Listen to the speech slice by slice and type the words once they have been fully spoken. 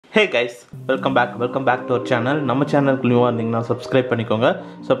Hey guys, welcome back to our channel. நம்ம சேனலுக்கு நியூவா இருந்தீங்கன்னா subscribe பண்ணிக்கோங்க.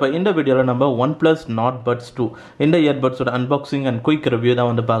 So இப்போ இந்த வீடியோல நம்ம OnePlus Nord Buds 2 இந்த earbuds ஓட unboxing and quick review தான்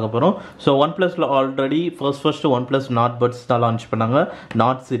வந்து பார்க்க போறோம். So OnePlusல already first OnePlus Nord Buds தான் launch பண்ணாங்க.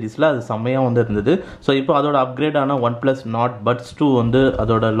 Nord series-ல அது செமையா வந்து இருந்தது. So இப்போ அதோட upgrade ஆன OnePlus Nord Buds 2 வந்து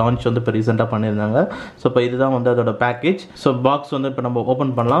அதோட launch வந்து இப்போ ரீசன்ட்டா பண்ணிருந்தாங்க. So இப்போ இதுதான் வந்து அதோட package. So box வந்து இப்போ நம்ம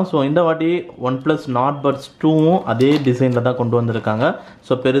ஓபன் பண்ணலாம். So இந்த வாட்டி OnePlus Nord Buds 2 அதே டிசைன்ல தான் கொண்டு வந்திருக்காங்க.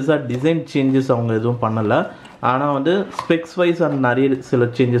 So டிசைன் சேஞ்சஸ் அவங்க எதுவும் பண்ணல ஆனா வந்து ஸ்பெக்ஸ் வைஸ் அண்ட் நிறைய சில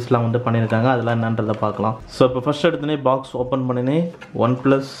சேஞ்சஸ்லாம் வந்து பண்ணிருக்காங்க அதெல்லாம் என்னன்றதை பார்க்கலாம் சோ இப்போ ஃபர்ஸ்ட் எடுத்தனே பாக்ஸ் ஓபன் பண்ணினே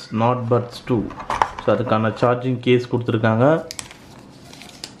OnePlus Nord Buds 2 சோ அதுக்கான சார்ஜிங் கேஸ் கொடுத்திருக்காங்க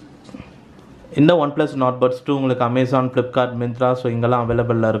இந்த OnePlus Nord Buds 2 உங்களுக்கு Amazon, Flipkart, Myntra so இங்கலாம்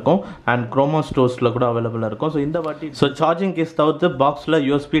அவேலபிளா இருக்கும் and Chroma stores-ல கூட அவேலபிளா இருக்கும் so இந்த வாட்டி so charging case தவிர்த்து பாக்ஸ்ல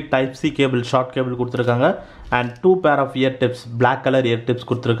USB type C cable short cable கொடுத்திருக்காங்க and two pair of ear tips black color ear tips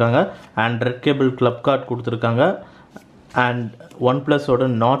கொடுத்திருக்காங்க and red cable club card கொடுத்திருக்காங்க and OnePlus ஓட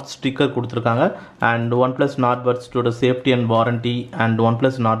Nord sticker கொடுத்திருக்காங்க and OnePlus Nord Buds 2 ஓட safety and warranty and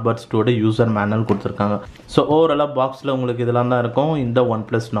OnePlus Nord Buds 2 ஓட user manual கொடுத்திருக்காங்க so overall பாக்ஸ்ல உங்களுக்கு இதெல்லாம் தான் இருக்கும் இந்த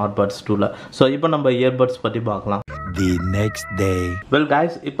OnePlus Nord Buds 2ல so இப்போ நம்ம earbuds பத்தி பார்க்கலாம் the next day well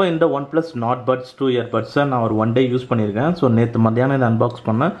guys இப்போ இந்த OnePlus Nord Buds 2 earbuds நான் ஒரு 1 day யூஸ் பண்ணிருக்கேன் so நேத்து மத்தியானம் இத unbox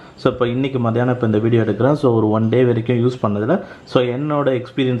பண்ணேன் so இப்போ இன்னைக்கு மத்தியானம் இப்போ இந்த வீடியோ எடுக்கிறேன் so ஒரு 1 day வரைக்கும் யூஸ் பண்ணதுல so என்னோட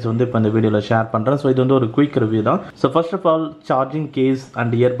எக்ஸ்பீரியன்ஸ் வந்து இப்போ இந்த வீடியோல ஷேர் பண்றேன் so இது வந்து ஒரு குயிக் ரிவ்யூ தான் so first of all charging case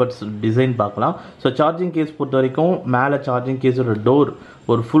and earbuds design பார்க்கலாம் so charging case பொறுத்த வரைக்கும் மேல charging case ஓட door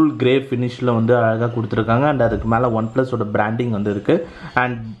ஒரு full grey finishல வந்து அழகா கொடுத்திருக்காங்க and அதுக்கு மேல OnePlus ஓட branding வந்து இருக்கு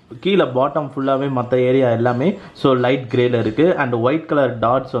and கீழ bottom ஃபுல்லாவே மத்த ஏரியா எல்லாமே so light grayல இருக்கு and white color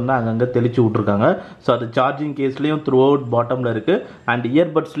dots வந்து அங்கங்க தெளிச்சு விட்டுருக்காங்க so அது charging caseலயும் throughout bottomல இருக்கு and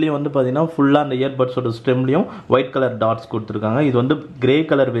earbudsலயும் வந்து பாத்தீங்கன்னா ஃபுல்லா அந்த earbuds ஓட stemலயும் white color dots கொடுத்திருக்காங்க இது வந்து grey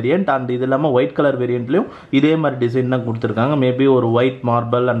color variant and இது இல்லாம white color variantலயும் இதே மாதிரி டிசைன் தான் கொடுத்திருக்காங்க மேபி ஒரு white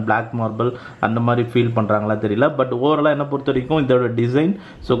marble and black marble அந்த மாதிரி ஃபீல் பண்றாங்களா தெரியல பட் ஓவராலா என்ன பொறுத்த வரைக்கும் இதோட டிசைன்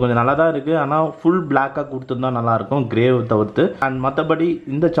சோ கொஞ்சம் நல்லா தான் இருக்கு ஆனா full black-ஆ கொடுத்திருந்தா நல்லா இருக்கும் கிரே தவிர்த்து and மத்தபடி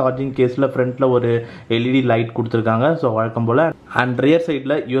இந்த சார்ஜிங் கேஸ்ல ஃப்ரண்ட்ல ஒரு LED லைட் கொடுத்திருக்காங்க சோ வழக்கம் போல and rear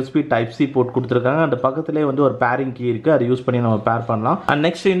sideல USB type C board கொடுத்திருக்காங்க and பக்கத்துலயே வந்து ஒரு பேரிங் கீ இருக்கு அதை யூஸ் பண்ணி நம்ம பேர் பண்ணலாம் and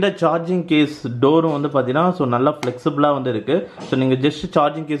next இந்த சார்ஜிங் கேஸ் டோரும் வந்து பாத்தீங்கன்னா சோ நல்லா ஃப்ளெக்சிபிளா வந்து இருக்கு சோ நீங்க ஜஸ்ட்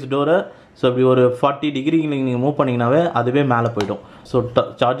சார்ஜிங் கேஸ் டோரை so இப்படி ஒரு 40 டிகிரி நீங்க மூவ் பண்ணீங்கனாவே அதுவே மேலே போய்டும் ஸோ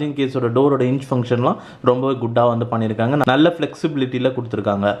சார்ஜிங் கேஸோட டோரோட இன்ச் ஃபங்க்ஷன்லாம் ரொம்பவே குட்டா வந்து பண்ணியிருக்காங்க நல்ல ஃப்ளெக்சிபிலிட்டியில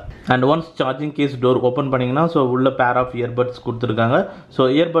கொடுத்துருக்காங்க and once charging case door open பண்ணீங்கன்னா ஸோ உள்ள பேர் ஆஃப் இயர்பட்ஸ் கொடுத்துருக்காங்க ஸோ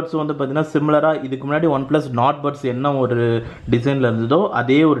இயர்பட்ஸ் வந்து பார்த்தீங்கன்னா சிமிலராக இதுக்கு முன்னாடி OnePlus Nord Buds என்ன ஒரு டிசைன்ல இருந்ததோ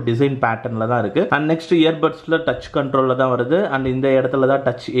அதே ஒரு டிசைன் பேட்டர்ன்ல தான் இருக்கு அண்ட் நெக்ஸ்ட் இயர்பட்ஸ்ல டச் கண்ட்ரோல்ல தான் வருது அண்ட் இந்த இடத்துல தான்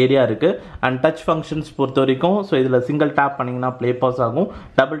டச் ஏரியா இருக்கு அண்ட் டச் ஃபங்க்ஷன்ஸ் பொறுத்த வரைக்கும் ஸோ இதில் சிங்கிள் டேப் பண்ணீங்கன்னா ப்ளே பாஸ் ஆகும்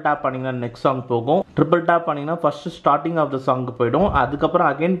டபுள் டேப் பண்ணீங்கன்னா நெக்ஸ்ட் சாங் போகும் ட்ரிபிள் டேப் பண்ணீங்கன்னா first starting of the song போய்டும் அதுக்கப்புறம்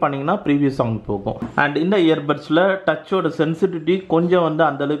அகைன் பண்ணீங்கன்னா ப்ரீவியஸ் சாங் போகும் அண்ட் இந்த இயர்பட்ஸ்ல டச்சோட சென்சிட்டிவிட்டி கொஞ்சம் வந்து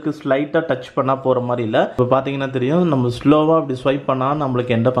அந்த அளவுக்கு ஸ்லைட்டா டச் பண்ணா போற மாதிரி இல்ல இப்போ பாத்தீங்கன்னா தெரியும் நம்ம ஸ்லோவா அப்படி ஸ்வைப் பண்ணா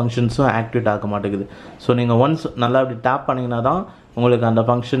நம்மளுக்கு எந்த ஃபங்க்ஷன்ஸும் ஆக்டிவேட் ஆக மாட்டேங்குது ஸோ நீங்க ஒன்ஸ் நல்லா அப்படி டேப் பண்ணீங்கன்னா தான் உங்களுக்கு அந்த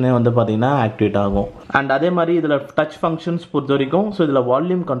ஃபங்க்ஷனே வந்து பார்த்தீங்கன்னா ஆக்டிவேட் ஆகும் அண்ட் அதே மாதிரி இதில் டச் ஃபங்க்ஷன்ஸ் பொறுத்த வரைக்கும் ஸோ இதில்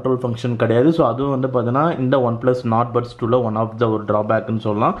வால்யூம் கண்ட்ரோல் ஃபங்க்ஷன் கிடையாது ஸோ அதுவும் வந்து பார்த்தீங்கன்னா இந்த OnePlus Nord Buds 2ல one of the ஒரு ட்ராபேக்னு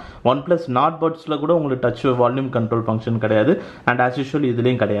சொல்லலாம் OnePlus Nord Budsல கூட உங்களுக்கு டச் வால்யூம் கண்ட்ரோல் ஃபங்க்ஷன் கிடையாது அண்ட் ஆஸ் யூஷுவல்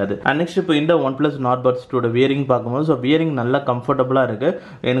இதுலேயும் கிடையாது அண்ட் நெக்ஸ்ட் இப்போ இந்த OnePlus Nord Buds 2ட வியரிங் பார்க்கும்போது ஸோ வியரிங் நல்லா கம்ஃபர்டபுளாக இருக்கு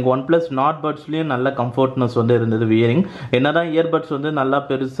எனக்கு OnePlus Nord Budsலயும் நல்ல கம்ஃபர்ட்னஸ் வந்து இருந்தது வியரிங் என்னதான் இயர்பட்ஸ் வந்து நல்லா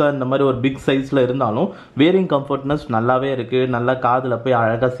பெருசாக இந்த மாதிரி ஒரு பிக் சைஸில் இருந்தாலும் வியரிங் கம்ஃபர்ட்னஸ் நல்லாவே இருக்கு நல்லா காதுல போய்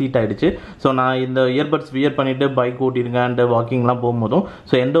அழகா சீட் ஆயிடுச்சு ஸோ நான் இந்த இயர்பட்ஸ் வியர் பண்ணிட்டு பைக் ஓட்டிருங்க அண்ட் வாக்கிங்லாம் போகும்போதும்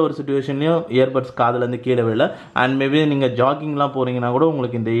ஸோ எந்த ஒரு சுச்சுவேஷன்லையும் இயர்பட்ஸ் காதுல இருந்து கீழே விழல அண்ட் மேபி நீங்க ஜாகிங்லாம் போறீங்கன்னா கூட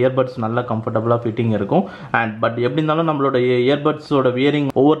உங்களுக்கு இந்த இயர்பட்ஸ் நல்லா கம்ஃபர்டபுளா ஃபிட்டிங் இருக்கும் அண்ட் பட் எப்படி இருந்தாலும் நம்மளோட இயர்பட்ஸோட வியரிங்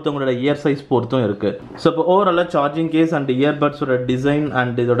ஒவ்வொருத்தவங்களோட இயர் சைஸ் பொறுத்தும் இருக்கு ஸோ இப்போ ஓவராலா charging case and இயர்பட்ஸோட design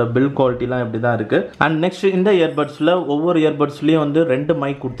and இதோட பில் குவாலிட்டிலாம் இப்படி தான் இருக்கு அண்ட் நெக்ஸ்ட் இந்த இயர்பட்ஸ்ல ஒவ்வொரு இயர்பட்ஸ்லயும் வந்து 2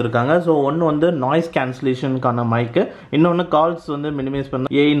 மைக் கொடுத்துருக்காங்க ஸோ ஒன்னு வந்து நாய்ஸ் கேன்சலேஷனுக்கான மைக் இன்னொன்னு கால்ஸ் வந்து மினிமைஸ் பண்ண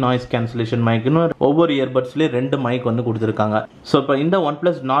AI நாய்ஸ் கேன்சலேஷன் மைக்னு ஒவ்வொரு இயர்பட்ஸ்லயே 2 மைக் வந்து கொடுத்திருக்காங்க சோ இப்போ இந்த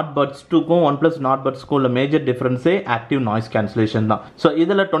OnePlus Nord Buds 2க்கும் OnePlus Nord Budsக்கும் உள்ள மேஜர் டிஃபரன்ஸே ஆக்டிவ் நாய்ஸ் கேன்சலேஷன் தான் சோ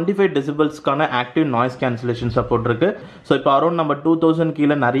இதுல 25 டெசிபல்ஸ்க்கான ஆக்டிவ் நாய்ஸ் கேன்சலேஷன் சப்போர்ட் இருக்கு சோ இப்போ அரௌண்ட் நம்ம 2000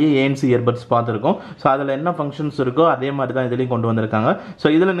 கீழ நிறைய ANC இயர்பட்ஸ் பார்த்திருக்கோம் சோ அதுல என்ன ஃபங்க்ஷன்ஸ் இருக்கோ அதே மாதிரி தான் இதுலயும் கொண்டு வந்திருக்காங்க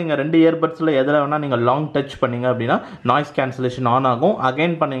சோ இதுல நீங்க 2 இயர்பட்ஸ்ல எதுல வேணா நீங்க லாங் டச் பண்ணீங்க அப்படின்னா நாய்ஸ் கேன்சலேஷன் ஆன் ஆகும்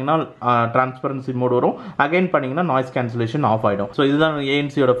அகைன் பண்ணீங்கன்னா டிரான்ஸ்பரன்சி மோட் வரும் அகைன் பண்ணீங்கன்னா நாய்ஸ் கேன்சலேஷன் ஆஃப் ஆயிடும் ஆயிடும். ஸோ இதுதான்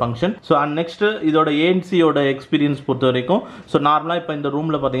ஏஎன்சியோட ஃபங்க்ஷன். ஸோ அண்ட் நெக்ஸ்ட் இதோட ஏஎன்சியோட எக்ஸ்பீரியன்ஸ் பொறுத்த வரைக்கும் ஸோ நார்மலாக இப்போ இந்த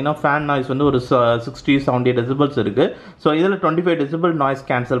ரூமில் பார்த்தீங்கன்னா ஃபேன் நாய்ஸ் வந்து ஒரு 60-70 டெசிபிள்ஸ் இருக்கு. ஸோ இதில் 25 டெசிபிள் நாய்ஸ்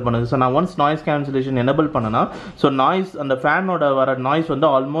கேன்சல் பண்ணுது. ஸோ நான் ஒன்ஸ் நாய்ஸ் கேன்சலேஷன் எனபிள் பண்ணனா ஸோ நாய்ஸ் அந்த ஃபேனோட வர நாய்ஸ் வந்து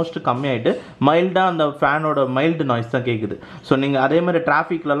ஆல்மோஸ்ட் கம்மியாயிட்டு மைல்டாக அந்த ஃபேனோட மைல்டு நாய்ஸ் தான் கேட்குது. ஸோ நீங்கள் அதே மாதிரி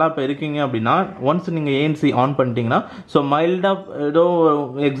டிராஃபிக்லலாம் இப்போ இருக்கீங்க அப்படின்னா ஒன்ஸ் நீங்கள் ஏஎன்சி ஆன் பண்ணிட்டீங்கன்னா ஸோ மைல்டாக ஏதோ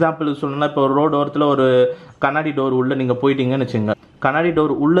எக்ஸாம்பிள் சொல்லணும்னா இப்போ ரோடு ஓரத்தில் ஒரு கண்ணாடி டோர் உள்ள நீங்கள் போயிட்டீங்கன்னு வச்சுங்க, கண்ணாடி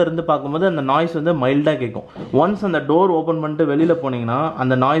டோர் உள்ளே இருந்து பார்க்கும்போது அந்த நாய்ஸ் வந்து மைல்டாக கேட்கும். ஒன்ஸ் அந்த டோர் ஓப்பன் பண்ணிட்டு வெளியில் போனீங்கன்னா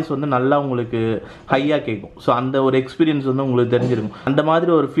அந்த நாய்ஸ் வந்து நல்லா உங்களுக்கு ஹையாக கேட்கும். ஸோ அந்த ஒரு எக்ஸ்பீரியன்ஸ் வந்து உங்களுக்கு தெரிஞ்சிருக்கும். அந்த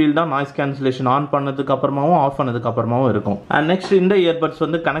மாதிரி ஒரு ஃபீல் தான் நாய்ஸ் கேன்சலேஷன் ஆன் பண்ணதுக்கு அப்புறமாவும் ஆஃப் பண்ணதுக்கு அப்புறமாவும் இருக்கும். அண்ட் நெக்ஸ்ட் இந்த இயர்பட்ஸ்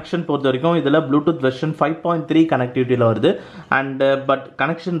வந்து கனெக்ஷன் பொறுத்த வரைக்கும் இதில் ப்ளூடூத் வெர்ஷன் 5.3 கனெக்டிவிட்டியில் வருது. அண்ட் பட்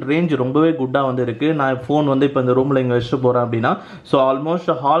கனெக்ஷன் ரேஞ்ச் ரொம்பவே குட்டாக வந்து இருக்குது. நான் ஃபோன் வந்து இப்போ இந்த ரூமில் இங்கே வச்சுட்டு போகிறேன் அப்படின்னா ஸோ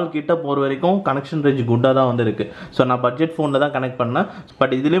ஆல்மோஸ்ட் ஹால் கிட்ட போகிற வரைக்கும் கனெக்ஷன் ரேஞ்ச் குட்டாக தான் வந்து இருக்குது. ஸோ நான் பட்ஜெட் ஃபோனில் தான் கனெக்ட் பண்ணேன்.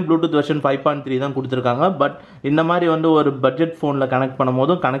 பட் இதுலயும் ப்ளூடூத் வெர்ஷன் 5.3 தான் கொடுத்துருக்காங்க. பட் இந்த மாதிரி வந்து ஒரு பட்ஜெட் ஃபோனில் கனெக்ட்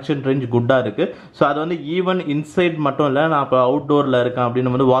பண்ணும்போதும் கனெக்ஷன் ரேஞ்ச் குட்டாக இருக்கு. ஸோ அது வந்து ஈவன் இன்சைட் மட்டும் இல்லை, நான் இப்போ அவுட்டோரில் இருக்கேன்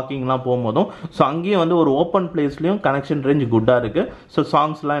அப்படின்னு வந்து வாக்கிங்லாம் போகும்போதும் ஸோ அங்கேயும் வந்து ஒரு ஓப்பன் பிளேஸ்லையும் கனெக்ஷன் ரேஞ்ச் குட்டாக இருக்கு. ஸோ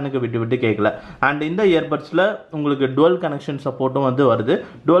சாங்ஸ்லாம் எனக்கு விட்டு விட்டு கேட்கல. அண்ட் இந்த இயர்பட்ஸில் உங்களுக்கு டுவல் கனெக்ஷன் சப்போர்ட்டும் வந்து வருது.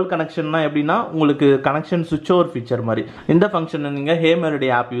 டுவல் கனெக்ஷன்னா எப்படின்னா உங்களுக்கு கனெக்ஷன் சுவிட்ச் ஓவர் ஃபீச்சர் மாதிரி இந்த ஃபங்க்ஷனை நீங்கள் ஹே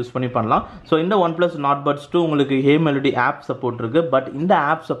மெலடி ஆப் யூஸ் பண்ணி பண்ணலாம். ஸோ இந்த OnePlus Nord Buds 2 உங்களுக்கு ஹே மெலடி ஆப் சப்போர்ட் இருக்கு. பட் இந்த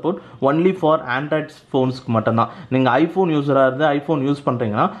app support only for Android ஃபோன்ஸ்க்கு மட்டும்தான். நீங்கள் ஐஃபோன் யூஸராக இருந்து ஐஃபோன் யூஸ்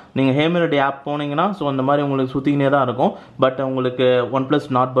பண்ணுறீங்கன்னா நீங்கள் ஹே மெலடி ஆப் போனீங்கன்னா ஸோ அந்த மாதிரி உங்களுக்கு சுற்றிக்கினே தான் இருக்கும். பட் உங்களுக்கு OnePlus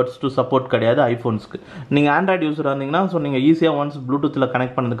Nord Buds 2 சப்போர்ட் கிடையாது ஐஃபோன்ஸ்க்கு. நீங்கள் ஆண்ட்ராய்ட் யூஸராக இருந்தீங்கன்னா ஸோ நீங்கள் ஈஸியாக ஒன்ஸ் ப்ளூடூத்தில்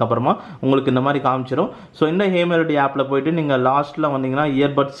கனெக்ட் பண்ணதுக்கப்புறமா உங்களுக்கு இந்த மாதிரி காமிச்சிடும். ஸோ இந்த ஹே மெலடி ஆப்பில் போயிட்டு நீங்கள் லாஸ்ட்டில் வந்தீங்கன்னா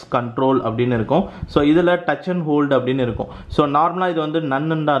இயர்பட்ஸ் கண்ட்ரோல் அப்படின்னு இருக்கும். ஸோ இதில் டச் அண்ட் ஹோல்டு அப்படின்னு இருக்கும். ஸோ நார்மலாக இது வந்து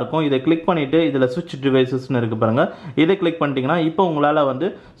நன்னு தான் இருக்கும். இதை கிளிக் பண்ணிவிட்டு இதில் ஸ்விட்ச் டிவைசஸ்ன்னு இருக்கு பாருங்க, இதை கிளிக் பண்ணிட்டீங்கன்னா இப்போ உங்களால் வந்து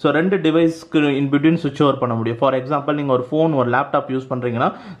ஸோ ரெண்டு டிவைஸ்க்கு இன் பிட்வீன் சுவிட்ச் ஓவர் பண்ண முடியும். ஃபார் எக்ஸாம்பிள் நீங்கள் ஒரு ஃபோன் ஒரு லேப்டாப் யூஸ் பண்ணுறீங்கன்னா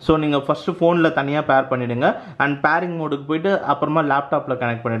ஸோ நீங்கள் ஃபஸ்ட்டு ஃபோனில் தனியாக பேர் பண்ணிவிடுங்க. அண்ட் பேரிங் மோடுக்கு போயிட்டு அப்புறமா லேப்டாப்பில்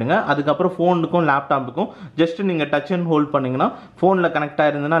கனெக்ட் பண்ணிவிடுங்க. அதுக்கப்புறம் ஃபோனுக்கும் லேப்டாப்புக்கும் ஜஸ்ட் நீங்கள் டச் அண்ட் ஹோல்ட் பண்ணிங்கன்னா ஃபோனில் கனெக்ட்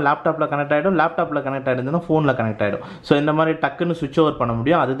ஆயிருந்ததுன்னா லேப்டாப்பில் கனெக்ட் ஆகிடும், லேப்டாப்பில் கனெக்ட் ஆயிருந்ததுன்னா ஃபோனில் கனெக்ட் ஆகிடும். ஸோ இந்த மாதிரி டக்குன்னு சுவிட்ச் ஓவர் பண்ண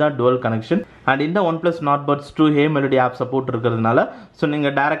முடியும். அதுதான் டுவல் கனெக்ஷன். அண்ட் இந்த OnePlus Nord Buds 2 ஹே மெலடி ஆப் சப்போர்ட் இருக்கிறதுனால ஸோ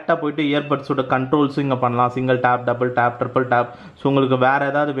நீங்கள் டேரெக்டாக போயிட்டு இயர்பட்ஸோட கண்ட்ரோல்ஸ் இங்கே பண்ணலாம். Single tape, double tape, triple tape. So உங்களுக்கு வேறு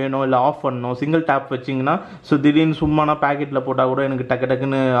ஏதாவது வேணும் இல்லை ஆஃப் பண்ணணும், சிங்கிள் டேப் வச்சிங்கன்னா ஸோ திடீர்னு சும்மானா பேக்கெட்டில் போட்டால் கூட எனக்கு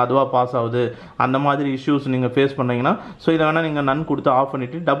டக்குன்னு அதுவாக பாஸ் ஆகுது, அந்த மாதிரி இஷ்யூஸ் நீங்கள் ஃபேஸ் பண்ணீங்கன்னா ஸோ இதை வேணால் நீங்கள் நன் கொடுத்து ஆஃப்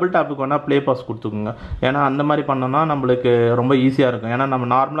பண்ணிவிட்டு டபுள் டேப்புக்கு வேணால் ப்ளே பாஸ் கொடுத்துக்குங்க. ஏன்னா அந்த மாதிரி பண்ணோன்னா நம்மளுக்கு ரொம்ப ஈஸியாக இருக்கும். ஏன்னா நம்ம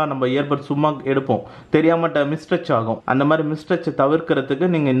நார்மலாக நம்ம இயர்பட் சும்மா எடுப்போம், தெரியாமல் மிஸ்டச் ஆகும். அந்த மாதிரி மிஸ்டச்சை தவிர்க்கிறதுக்கு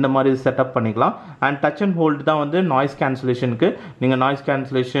நீங்கள் இந்த மாதிரி செட்டப் பண்ணிக்கலாம். அண்ட் டச் அண்ட் ஹோல்டு தான் வந்து நாய்ஸ் கேன்சலேஷனுக்கு. நீங்கள் நாய்ஸ்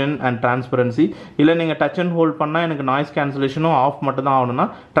கேன்சலேஷன் அண்ட் டிரான்ஸ்பரன்சி இல்லை நீங்கள் டச் அண்ட் ஹோல்ட் பண்ணால் எனக்கு நாய்ஸ் கேன்சலேஷனும் ஆஃப் மட்டும் தான் ஆகணும்னா,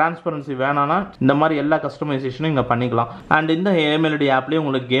 டிரான்ஸ்பரன்சி வேணாம்னா இந்த மாதிரி எல்லா கஸ்டமைசேஷனும் இங்கே பண்ணிக்கலாம். அண்ட் இந்த ஹே மெலடி ஆப்லேயே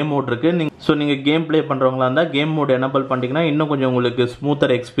உங்களுக்கு கேம் மோட் இருக்குது. ஸோ நீங்கள் கேம் ப்ளே பண்ணுறவங்களா இருந்தால் கேம் மோட் எனபிள் பண்ணிட்டீங்கன்னா இன்னும் கொஞ்சம் உங்களுக்கு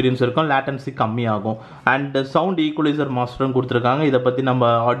ஸ்மூத்தர் எக்ஸ்பீரியன்ஸ் இருக்கும், லேட்டன்சி கம்மியாகும். அண்ட் சவுண்ட் ஈக்குவலைசர் மாஸ்டரும் கொடுத்துருக்காங்க. இதை பற்றி நம்ம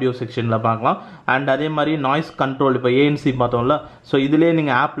ஆடியோ செக்ஷனில் பார்க்கலாம். அண்ட் அதே மாதிரி நாய்ஸ் கண்ட்ரோல் இப்போ ஏஎன்சி பார்த்தோம்ல, ஸோ இதிலே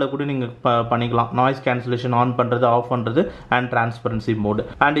நீங்கள் ஆப்பில் கூட நீங்கள் பண்ணிக்கலாம். நாய்ஸ் கேன்சலேஷன் ஆன் பண்ணுறது, ஆஃப் பண்ணுறது அண்ட் டிரான்ஸ்பரன்சி மோடு.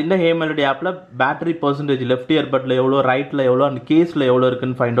 அண்ட் இந்த ஹே மெலடி ஆப்பில் பேட்டரி பர்சன்டேஜ் லெஃப்ட் இயர்பட்டில் எவ்வளோ, ரைட்டில் எவ்வளோ, அண்ட் கேஸில் எவ்வளோ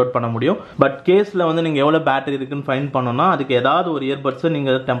இருக்குன்னு ஃபைண்ட் அவுட் பண்ண முடியும். பட் கேஸில் வந்து நீங்கள் எவ்வளோ பேட்டரி இருக்குன்னு ஃபைண்ட் பண்ணோன்னா அதுக்கு ஏதாவது ஒரு இயர்பட்ஸை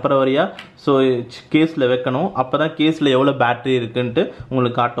நீங்கள் டெம்பரவரியாக ஸோ கேஸில் வைக்கணும். அப்போ தான் கேஸில் எவ்வளோ பேட்டரி இருக்குன்ட்டு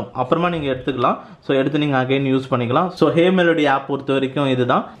உங்களுக்கு காட்டும். அப்புறமா நீங்கள் எடுத்துக்கலாம். ஸோ எடுத்து நீங்கள் அகைன் யூஸ் பண்ணிக்கலாம். ஸோ ஹே மெலடி ஆப் பொறுத்த வரைக்கும்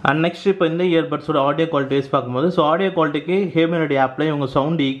இதுதான். அண்ட் நெக்ஸ்ட் இப்போ இந்த இயர்பட்ஸோட ஆடியோ குவாலிட்டி வைஸ் பார்க்கும்போது ஸோ ஆடியோ குவாலிட்டிக்கு ஹே மெலடி ஆப்பில் இவங்க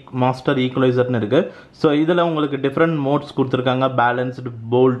சவுண்ட் மாஸ்டர் ஈக்குவலைசர்னு இருக்குது. ஸோ இதில் உங்களுக்கு டிஃப்ரெண்ட் மோட்ஸ் கொடுத்துருக்காங்க. Balanced,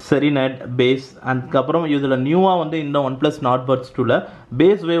 bolt, செரினட், base. அதுக்கப்புறம் இதில் நியூவாக வந்து இந்த OnePlus Nord Buds 2ல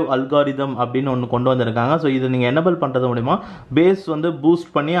base wave algorithm அப்படின்னு ஒன்று கொண்டு வந்திருக்காங்க. ஸோ இதை நீங்கள் எனபிள் பண்ணுறது மூலிமா பேஸ் வந்து பூஸ்ட்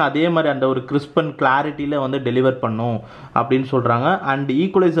பண்ணி அதே மாதிரி அந்த ஒரு கிறிஸ்ப் அண்ட் கிளாரிட்டியில் வந்து டெலிவர் பண்ணும் அப்படின்னு சொல்கிறாங்க. அண்ட்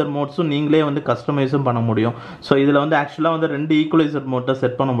ஈக்குவலைசர் மோட்ஸும் நீங்களே வந்து கஸ்டமைஸும் பண்ண முடியும். ஸோ இதில் வந்து ஆக்சுவலாக வந்து 2 ஈக்குவலைசர் மோட்டை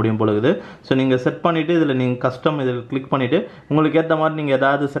செட் பண்ண முடியும் பொழுது. ஸோ நீங்கள் செட் பண்ணிவிட்டு இதில் நீங்கள் கஸ்டம் இதில் கிளிக் பண்ணிவிட்டு உங்களுக்கு ஏற்ற மாதிரி நீங்கள்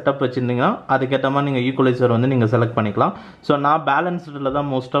ஏதாவது செட்டப் வச்சுருந்தீங்கன்னா அதுக்கேற்ற மாதிரி நீங்கள் ஈக்குவலைசர் வந்து நீங்கள் செலக்ட் பண்ணிக்கலாம். ஸோ நான் பேலன்ஸ்டில் தான்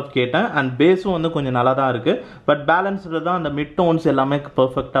மோஸ்ட் ஆஃப் கேட்டேன். அண்ட் பேஸும் வந்து கொஞ்சம் நல்லா தான் இருக்குது. பட் பேலன்ஸ்டில் தான் அந்த மிட் டோன்ஸ் எல்லாமே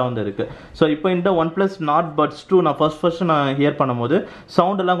பர்ஃபெக்டாக வந்து இருக்குது. ஸோ இப்போ இந்த OnePlus Nord Buds 2 நான் ஃபர்ஸ்ட் நான் ஹியர் பண்ணும்போது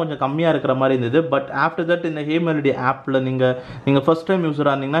சவுண்ட் எல்லாம் கொஞ்சம் கம்மியாக இருக்கிற மாதிரி இருந்தது. பட் ஆஃப்டர் தட் இந்த ஹே மெலடி ஆப்பில் நீங்கள் ஃபர்ஸ்ட் டைம்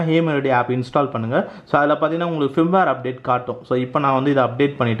யூஸராக இருந்தீங்கன்னா ஹே மெலடி ஆப் இன்ஸ்டால் பண்ணுங்கள். ஸோ அதில் பார்த்தீங்கன்னா உங்களுக்கு ஃபிர்ம்வேர் அப்டேட் காட்டும். ஸோ இப்போ நான் வந்து இதை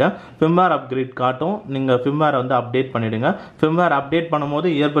அப்டேட் பண்ணிட்டேன். ஃபிர்ம்வேர் அப்கிரேட் காட்டும். நீங்கள் ஃபிர்ம்வேரை வந்து அப்டேட் பண்ணிவிடுங்க. ஃபிர்ம்வேர் அப்டேட் பண்ணும்போது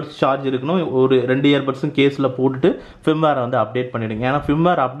இயர்பட்ஸ் சார்ஜ் இருக்கணும். ஒரு 2 இயர்பட்ஸும் கேஸில் போட்டுட்டு ஃபிர்ம்வேரை வந்து அப்டேட் பண்ணிவிடுங்க. ஏன்னா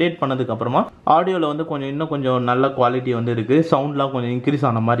ஃபிர்ம்வேர் அப்டேட் பண்ணதுக்கப்புறமா ஆடியோவில் வந்து இன்னும் கொஞ்சம் நல்ல குவாலிட்டி வந்து இருக்கு சவுண்ட்லாம் கொஞ்சம் இன்க்ரீஸ்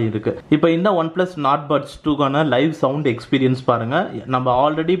ஆன மாதிரி இருக்கு இப்போ இந்த OnePlus Nord Buds 2க்கான live sound experience பாருங்க நம்ம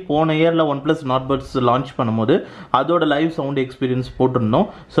ஆல்ரெடி போன இயர்ல OnePlus Nord Buds லான்ச் பண்ணும்போது அதோட லைவ் சவுண்ட் எக்ஸ்பீரியன்ஸ் போட்டுருந்தோம்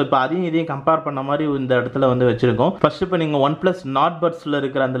ஸோ இப்போ இதையும் கம்பேர் பண்ண மாதிரி இந்த இடத்துல வந்து வச்சிருக்கோம் ஃபர்ஸ்ட் இப்போ நீங்கள் OnePlus Nord Budsல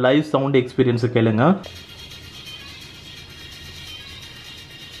இருக்கிற அந்த லைவ் சவுண்ட் எக்ஸ்பீரியன்ஸ் கேளுங்க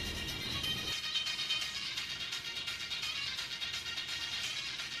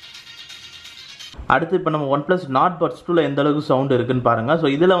அடுத்து இப்போ நம்ம OnePlus Nord Buds 2ல எந்த அளவுக்கு சவுண்ட் இருக்குன்னு பாருங்க ஸோ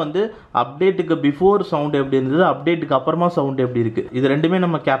இதில் வந்து அப்டேட்டுக்கு பிஃபோர் சவுண்ட் எப்படி இருந்தது அப்டேட்டுக்கு அப்புறமா சவுண்ட் எப்படி இருக்கு இது ரெண்டுமே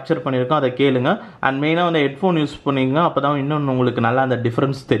நம்ம கேப்சர் பண்ணியிருக்கோம் அதை கேளுங்க அண்ட் மெயினாக வந்து ஹெட்ஃபோன் யூஸ் பண்ணிங்க அப்போ தான் இன்னும் உங்களுக்கு நல்லா அந்த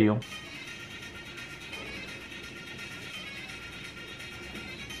டிஃப்ரென்ஸ் தெரியும்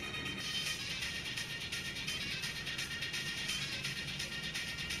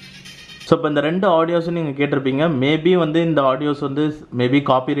ஸோ இப்போ இந்த ரெண்டு ஆடியோஸும் நீங்கள் கேட்டிருப்பீங்க மேபி வந்து இந்த ஆடியோஸ் வந்து மேபி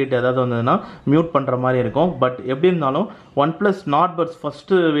காப்பிரைட் ஏதாவது வந்ததுன்னா மியூட் பண்ணுற மாதிரி இருக்கும் பட் எப்படி இருந்தாலும் OnePlus Nord Buds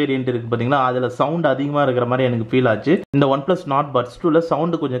first variant இருக்குது பார்த்தீங்களா அதில் சவுண்ட் அதிகமாக இருக்கிற மாதிரி எனக்கு ஃபீல் ஆச்சு இந்த OnePlus Nord Buds 2ல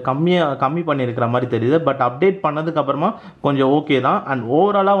சவுண்டு கொஞ்சம் கம்மி பண்ணியிருக்கிற மாதிரி தெரியுது பட் அப்டேட் பண்ணதுக்கு அப்புறமா கொஞ்சம் ஓகே தான் அண்ட்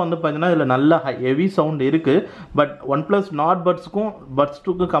ஓவராலாக வந்து பார்த்தீங்கன்னா இதில் நல்ல ஹெவி சவுண்ட் இருக்குது but OnePlus Nord Budsக்கும் Buds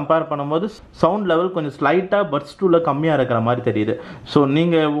 2க்கும் compare பண்ணும்போது சவுண்ட் லெவல் கொஞ்சம் ஸ்லைட்டாக Buds 2ல கம்மியாக இருக்கிற மாதிரி தெரியுது ஸோ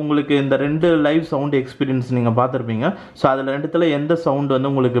நீங்கள் உங்களுக்கு இந்த ரெண்டு லைவ் சவுண்ட் எக்ஸ்பீரியன்ஸ் நீங்கள் பார்த்துருப்பீங்க ஸோ அதில் ரெண்டுத்தில் எந்த சவுண்ட்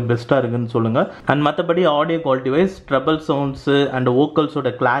வந்து உங்களுக்கு பெஸ்ட்டாக இருக்குன்னு சொல்லுங்கள் அண்ட் மற்றபடி audio quality wise trouble sounds and வோக்கல்ஸோட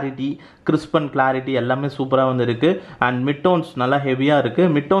clarity crisp and clarity எல்லாமே சூப்பராக வந்து இருக்குது அண்ட் மிட் டோன்ஸ் நல்லா ஹெவியாக இருக்குது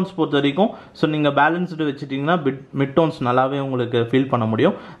மிட் டோன்ஸ் பொறுத்த வரைக்கும் ஸோ நீங்கள் பேலன்ஸ்டு வச்சுட்டிங்கன்னா மிட் டோன்ஸ் நல்லாவே உங்களுக்கு ஃபீல் பண்ண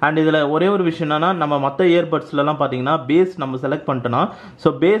முடியும் அண்ட் இதில் ஒரே ஒரு விஷயம் என்னன்னா நம்ம மற்ற இயர்பட்ஸ்லாம் பார்த்தீங்கன்னா பேஸ் நம்ம செலக்ட் பண்ணிட்டோன்னா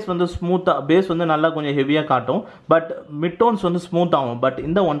ஸோ பேஸ் வந்து ஸ்மூத்தாக பேஸ் வந்து நல்லா கொஞ்சம் ஹெவியாக காட்டும் பட் மிட் டோன்ஸ் வந்து ஸ்மூத் ஆகும் பட்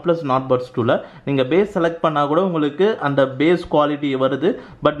இந்த OnePlus Nord Buds 2ல நீங்கள் பேஸ் செலக்ட் பண்ணால் கூட உங்களுக்கு அந்த பேஸ் குவாலிட்டி வருது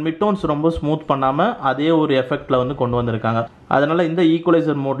பட் மிட் டோன்ஸ் ரொம்ப ஸ்மூத் பண்ணாமல் அதே ஒரு எஃபெக்டில் வந்து கொண்டு வந்திருக்காங்க அதனால இந்த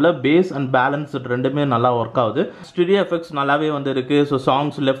ஈக்குவலைசர் மோட்ல பேஸ் அண்ட் பேலன்ஸ் ரெண்டுமே நல்லா ஒர்க் ஆகுது ஸ்டீரியோ எஃபெக்ட்ஸ் நல்லாவே வந்து இருக்கு ஸோ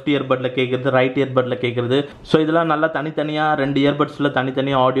சாங்ஸ் லெஃப்ட் இயர்பட்ல கேட்கறது ரைட் இயர்பட்ல கேட்கறது ஸோ இதெல்லாம் நல்லா தனித்தனியாக ரெண்டு இயர்பட்ஸ்ல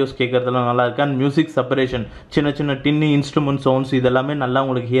தனித்தனியாக ஆடியோஸ் கேட்கறதுலாம் நல்லா இருக்கு அண்ட் மியூசிக் செப்பரேஷன் சின்ன சின்ன டின்னி இன்ஸ்ட்ருமெண்ட் சவுண்ட்ஸ் இதெல்லாமே நல்லா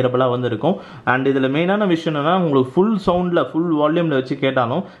உங்களுக்கு ஹியரபிளாக வந்து இருக்கும் அண்ட் இதில் மெயினான விஷயம் என்னன்னா உங்களுக்கு ஃபுல் சவுண்டில் ஃபுல் வால்யூமில் வச்சு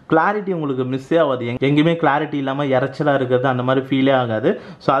கேட்டாலும் கிளாரிட்டி உங்களுக்கு மிஸ்ஸே ஆகாது எங்கேயுமே கிளாரிட்டி இல்லாமல் இறைச்சலாக இருக்கிறது அந்த மாதிரி ஃபீலே ஆகாது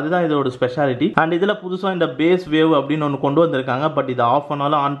ஸோ அதுதான் இதோட ஸ்பெஷாலிட்டி அண்ட் இதில் புதுசாக இந்த பேஸ் வேவ் அப்படின்னு ஒன்று கொண்டு வந்திருக்காங்க பட் இது ஆஃப்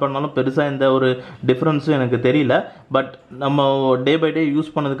பண்ணாலும் ஆன் பண்ணாலும் பெருசாக இந்த ஒரு டிஃப்ரென்ஸும் எனக்கு தெரியல பட் நம்ம டே பை டே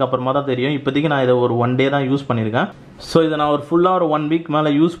யூஸ் பண்ணதுக்கு அப்புறமா தான் தெரியும் இப்போதைக்கு நான் இதை ஒரு 1 டே தான் யூஸ் பண்ணியிருக்கேன் ஸோ இதை நான் ஒரு ஃபுல்லாக ஒரு 1 வீக் மேலே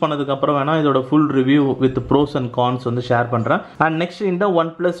யூஸ் பண்ணதுக்கப்புறம் வேணால் இதோட full review with pros and cons வந்து ஷேர் பண்ணுறேன் அண்ட் நெக்ஸ்ட் இந்த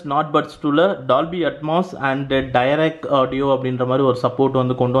OnePlus Nord Buds 2ல Dolby Atmos and direct audio அப்படின்ற மாதிரி ஒரு சப்போர்ட்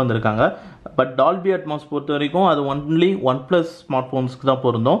வந்து கொண்டு வந்திருக்காங்க பட் டால்பி அட்மாஸ் பொறுத்த வரைக்கும் அது ஒன்லி OnePlus ஸ்மார்ட் ஃபோன்ஸ்க்கு தான்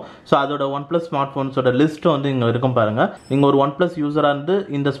பொருந்தும் ஸோ அதோட OnePlus ஸ்மார்ட் ஃபோன்ஸோட லிஸ்ட் வந்து இங்கே இருக்கும் பாருங்க நீங்கள் ஒரு OnePlus யூஸராக இருந்து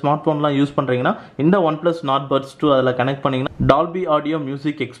இந்த ஸ்மார்ட் ஃபோன்லாம் யூஸ் பண்ணுறீங்கன்னா இந்த OnePlus Nord Buds 2 அதில் கனெக்ட் பண்ணிங்கன்னா டால்பி ஆடியோ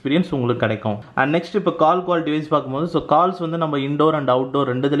மியூசிக் எக்ஸ்பீரியன்ஸ் உங்களுக்கு கிடைக்கும் அண்ட் நெக்ஸ்ட் இப்போ கால் குவாலிட்டி வைஸ் பார்க்கும்போது ஸோ கால்ஸ் வந்து நம்ம இன்டோர் அண்ட் அவுட்டோர்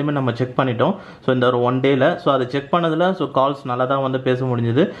ரெண்டுத்துலையுமே நம்ம செக் பண்ணிட்டோம் ஸோ இந்த ஒரு 1 டேல ஸோ அதை செக் பண்ணதில் ஸோ கால்ஸ் நல்லா தான் வந்து பேச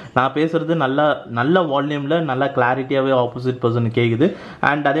முடிஞ்சது நான் பேசுறது நல்ல வால்யூமில் நல்லா கிளாரிட்டியாகவே ஆப்போசிட் பர்சன் கேட்குது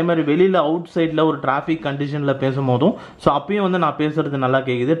அண்ட் அதே மாதிரி வெளியில் அவுட் சைடில் ஒரு டிராஃபிக் கண்டிஷனில் பேசும்போதும் ஸோ அப்பயும் வந்து நான் பேசுறது நல்லா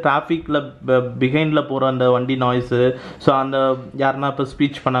கேட்குது டிராஃபிக்கில் பிஹைண்டில் போகிற அந்த வண்டி நாய்ஸு ஸோ அந்த யாருன்னா இப்போ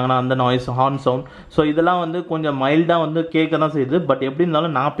ஸ்பீச் பண்ணாங்கன்னா அந்த நாய்ஸ் ஹார்ன் சவுண்ட் ஸோ இதெல்லாம் வந்து கொஞ்சம் மைல்டாக வந்து கேட்க தான் செய்யுது பட் எப்படி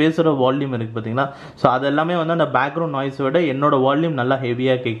இருந்தாலும் நான் பேசுகிற வால்யூம் இருக்குது பார்த்தீங்களா ஸோ அது எல்லாமே வந்து அந்த பேக்ரவுண்ட் நாய்ஸை விட என்னோட வால்யூம் நல்லா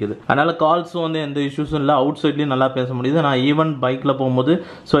ஹெவியாக கேட்குது அதனால் கால்ஸும் வந்து எந்த இஷ்யூஸும் இல்லை அவுட் சைட்லேயும் நல்லா பேச முடியுது நான் ஈவன் பைக்கில் போகும்போது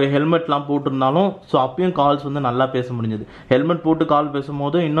ஸோ ஹெல்மெட்லாம் போட்டிருந்தாலும் ஸோ அப்பயும் கால்ஸ் வந்து நல்லா பேச முடிஞ்சது ஹெல்மெட் போட்டு கால்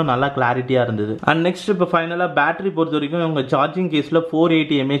பேசும்போது இன்னும் நல்லா கிளாரிட்டியாக இருந்தது அண்ட் நெக்ஸ்ட் இப்போ ஃபைனலாக பேட்டரி பொறுத்த வரைக்கும் இவங்க சார்ஜிங் கேஸில்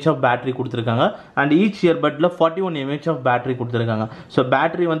 480 mAh ஆஃப் பேட்டரி கொடுத்துருக்காங்க and each இயர்பட்ல 41 mAh of battery கொடுத்துருக்காங்க ஸோ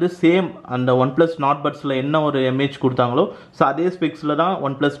பேட்டரி வந்து சேம் அந்த OnePlus Nord Budsல என்ன ஒரு mAh கொடுத்தாங்களோ ஸோ அதே ஸ்பெக்ஸில் தான்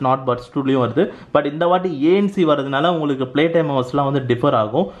OnePlus Nord Buds 2லையும் வருது பட் இந்த வாட்டி ANC வரதுனால உங்களுக்கு ப்ளே டைம் ஹவர்ஸ்லாம் வந்து டிஃபர்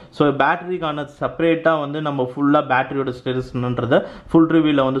ஆகும் ஸோ பேட்டரிக்கான செப்பரேட்டாக வந்து நம்ம ஃபுல்லாக பேட்டரியோட ஸ்டேட்டஸ்ன்றதை ஃபுல்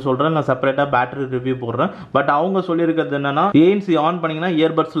ரிவ்யூவில் வந்து சொல்கிறேன் நான் செப்பரேட்டாக பேட்டரி ரிவ்யூ போடுறேன் பட் அவங்க சொல்லியிருக்கிறது என்னன்னா ANC ஆன் பண்ணிங்கன்னா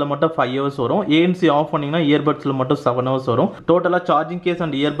இயர்பட்ஸில் மட்டும் 5 hours வரும் ANC ஆஃப் பண்ணிங்கன்னா இயர்பட்ஸில் மட்டும் 7 hours வரும் டோட்டலாக சார்ஜிங் கேஸ்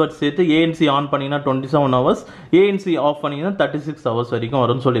அண்ட் இயர்பட்ஸ் சேர்த்து ANC ஆன் பண்ணிங்கன்னா 27 hours ANC ஆஃப் பண்ணிங்கன்னா 36 hours வரைக்கும்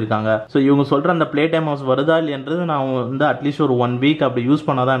வரும்னு சொல்லியிருக்காங்க ஸோ இவங்க சொல்கிற அந்த ப்ளே டைம் ஹவர்ஸ் வருதா இல்லைன்றது நான் வந்து அட்லீஸ்ட் ஒரு 1 வீக் அப்படி யூஸ்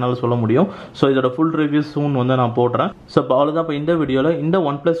பண்ணாதான் என்னால் சொல்ல முடியும் ஸோ இதோட ஃபுல் ரிவ்யூ சூன் வந்து நான் போடுறேன் ஸோ இப்போ அவ்வளோதான் இப்போ இந்த வீடியோவில் இந்த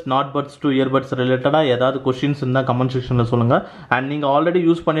OnePlus Nord Buds 2 இயர்பட்ஸ் ரிலேட்டடாக ஏதாவது கொஸ்டின்ஸ் இருந்தால் கமெண்ட் செக்ஷனில் சொல்லுங்கள் அண்ட் நீங்கள் ஆல்ரெடி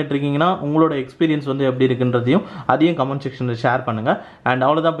யூஸ் பண்ணிட்டு இருக்கீங்கன்னா உங்களோட எக்ஸ்பீரியன்ஸ் வந்து எப்படி இருக்குன்றதையும் அதையும் கமெண்ட் செக்ஷனில் ஷேர் பண்ணுங்கள் அண்ட்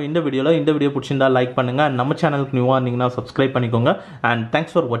அவ்வளோதான் இப்போ இந்த வீடியோ பிடிச்சிருந்தா லைக் பண்ணுங்கள் நம்ம சேனலுக்கு நியூவாக இருந்தீங்கன்னா சப்ஸ்கிரைப் பண்ணிக்கோங்க அண்ட்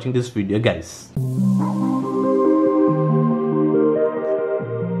தேங்க்ஸ் ஃபார் வாட்சிங் திஸ் வீடியோ கைஸ்